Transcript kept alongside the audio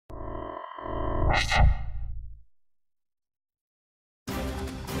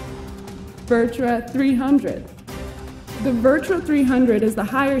Virtua 300. The Virtua 300 is the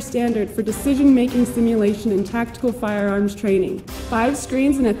higher standard for decision-making simulation and tactical firearms training. 5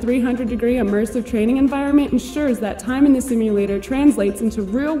 screens in a 300-degree immersive training environment ensures that time in the simulator translates into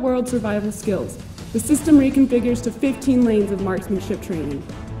real-world survival skills. The system reconfigures to 15 lanes of marksmanship training.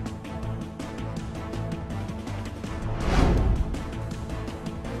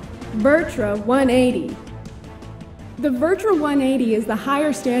 Virtua 180. The Virtua 180 is the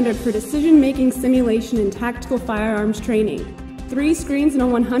higher standard for decision-making simulation and tactical firearms training. 3 screens in a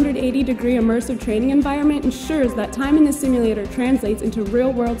 180-degree immersive training environment ensures that time in the simulator translates into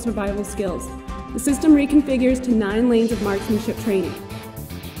real-world survival skills. The system reconfigures to 9 lanes of marksmanship training.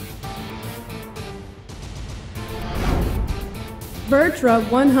 Virtua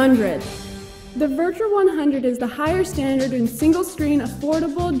 100. The Virtua 100 is the higher standard in single-screen,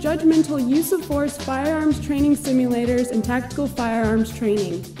 affordable, judgmental use-of-force firearms training simulators and tactical firearms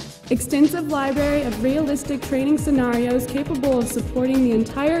training. Extensive library of realistic training scenarios capable of supporting the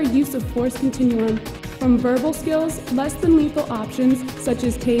entire use-of-force continuum, from verbal skills, less than lethal options such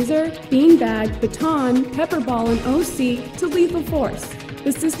as taser, beanbag, baton, pepperball, and OC, to lethal force.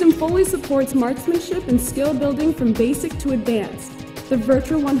 The system fully supports marksmanship and skill building from basic to advanced. The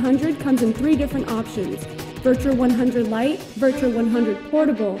Virtua 100 comes in 3 different options: Virtua 100 Lite, Virtua 100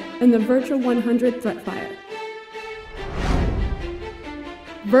 Portable, and the Virtua 100 Threatfire.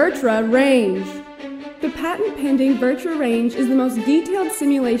 Virtua Range. The patent-pending Virtua Range is the most detailed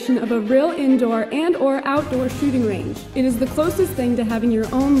simulation of a real indoor and/or outdoor shooting range. It is the closest thing to having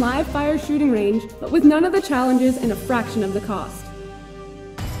your own live-fire shooting range, but with none of the challenges and a fraction of the cost.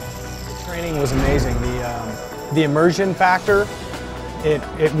 The training was amazing. The immersion factor,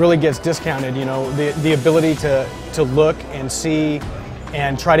 it really gets discounted. You know, the ability to look and see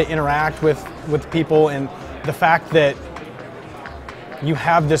and try to interact with people, and the fact that you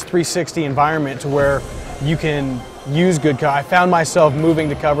have this 360 environment to where you can use good cover. I found myself moving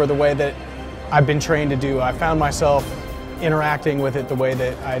to cover the way that I've been trained to do. I found myself interacting with it the way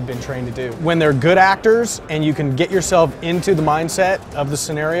that I had been trained to do. When they're good actors and you can get yourself into the mindset of the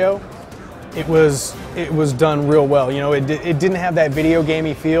scenario, it was done real well. You know, it didn't have that video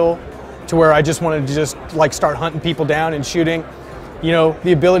gamey feel to where I just wanted to just like start hunting people down and shooting. You know,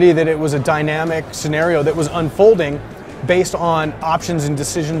 the ability that it was a dynamic scenario that was unfolding based on options and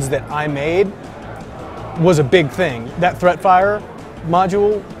decisions that I made was a big thing. That Threatfire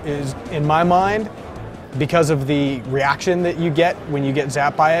module is, in my mind, because of the reaction that you get when you get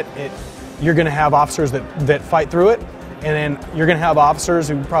zapped by it, you're going to have officers that fight through it. And then you're going to have officers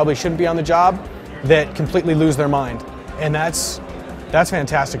who probably shouldn't be on the job that completely lose their mind. And that's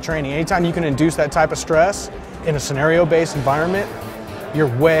fantastic training. Anytime you can induce that type of stress in a scenario-based environment, you're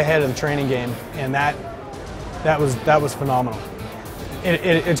way ahead of the training game. And that was phenomenal.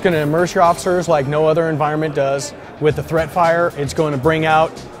 It's going to immerse your officers like no other environment does. With the Threatfire, it's going to bring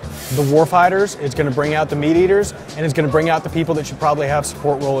out the warfighters, it's going to bring out the meat eaters, and it's going to bring out the people that should probably have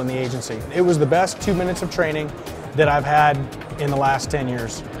support role in the agency. It was the best 2 minutes of training that I've had in the last 10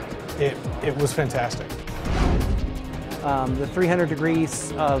 years. It was fantastic. The 300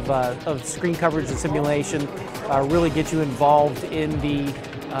 degrees of screen coverage and simulation really get you involved in the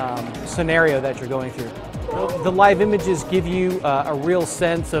scenario that you're going through. The live images give you a real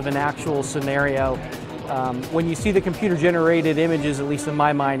sense of an actual scenario. When you see the computer-generated images, at least in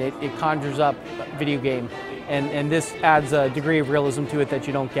my mind, it conjures up a video game. And this adds a degree of realism to it that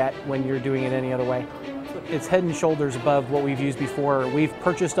you don't get when you're doing it any other way. It's head and shoulders above what we've used before. We've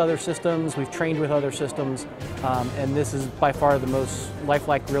purchased other systems, we've trained with other systems, and this is by far the most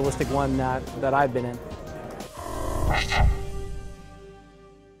lifelike, realistic one that I've been in.